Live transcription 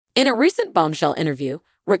In a recent Bombshell interview,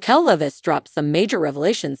 Raquel Leviss dropped some major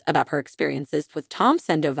revelations about her experiences with Tom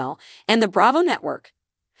Sandoval and the Bravo network.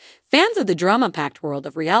 Fans of the drama-packed world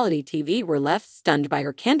of reality TV were left stunned by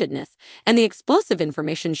her candidness and the explosive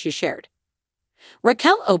information she shared.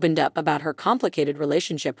 Raquel opened up about her complicated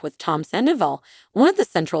relationship with Tom Sandoval, one of the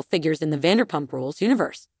central figures in the Vanderpump Rules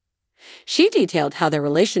universe. She detailed how their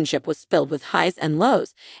relationship was filled with highs and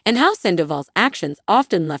lows, and how Sandoval's actions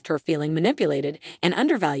often left her feeling manipulated and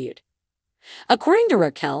undervalued. According to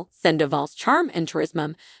Raquel, Sandoval's charm and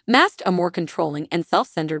charisma masked a more controlling and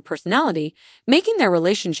self-centered personality, making their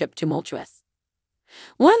relationship tumultuous.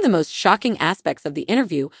 One of the most shocking aspects of the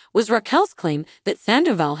interview was Raquel's claim that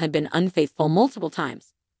Sandoval had been unfaithful multiple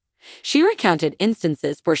times. She recounted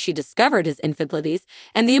instances where she discovered his infidelities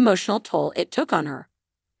and the emotional toll it took on her.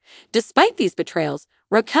 Despite these betrayals,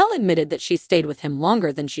 Raquel admitted that she stayed with him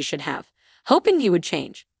longer than she should have, hoping he would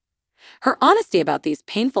change. Her honesty about these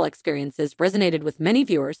painful experiences resonated with many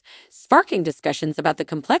viewers, sparking discussions about the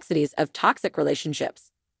complexities of toxic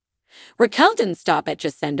relationships. Raquel didn't stop at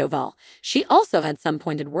just Sandoval. She also had some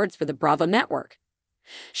pointed words for the Bravo network.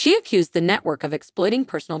 She accused the network of exploiting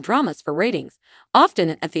personal dramas for ratings,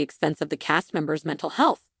 often at the expense of the cast members' mental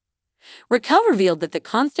health. Raquel revealed that the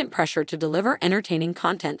constant pressure to deliver entertaining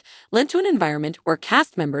content led to an environment where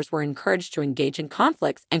cast members were encouraged to engage in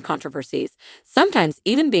conflicts and controversies, sometimes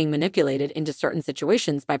even being manipulated into certain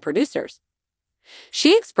situations by producers.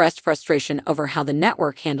 She expressed frustration over how the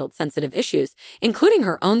network handled sensitive issues, including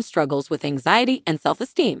her own struggles with anxiety and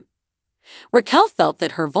self-esteem. Raquel felt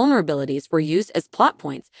that her vulnerabilities were used as plot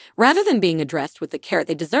points rather than being addressed with the care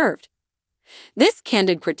they deserved. This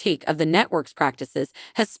candid critique of the network's practices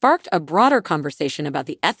has sparked a broader conversation about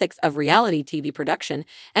the ethics of reality TV production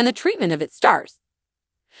and the treatment of its stars.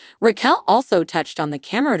 Raquel also touched on the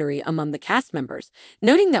camaraderie among the cast members,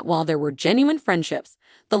 noting that while there were genuine friendships,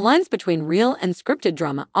 the lines between real and scripted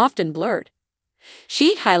drama often blurred.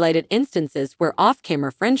 She highlighted instances where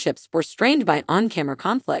off-camera friendships were strained by on-camera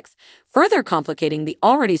conflicts, further complicating the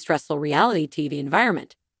already stressful reality TV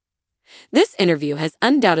environment. This interview has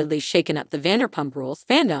undoubtedly shaken up the Vanderpump Rules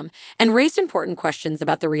fandom and raised important questions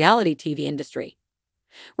about the reality TV industry.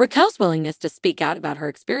 Raquel's willingness to speak out about her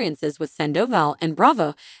experiences with Sandoval and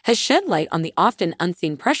Bravo has shed light on the often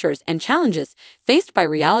unseen pressures and challenges faced by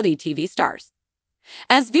reality TV stars.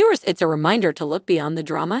 As viewers, it's a reminder to look beyond the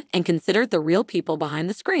drama and consider the real people behind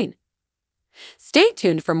the screen. Stay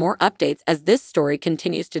tuned for more updates as this story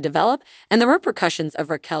continues to develop and the repercussions of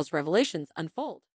Raquel's revelations unfold.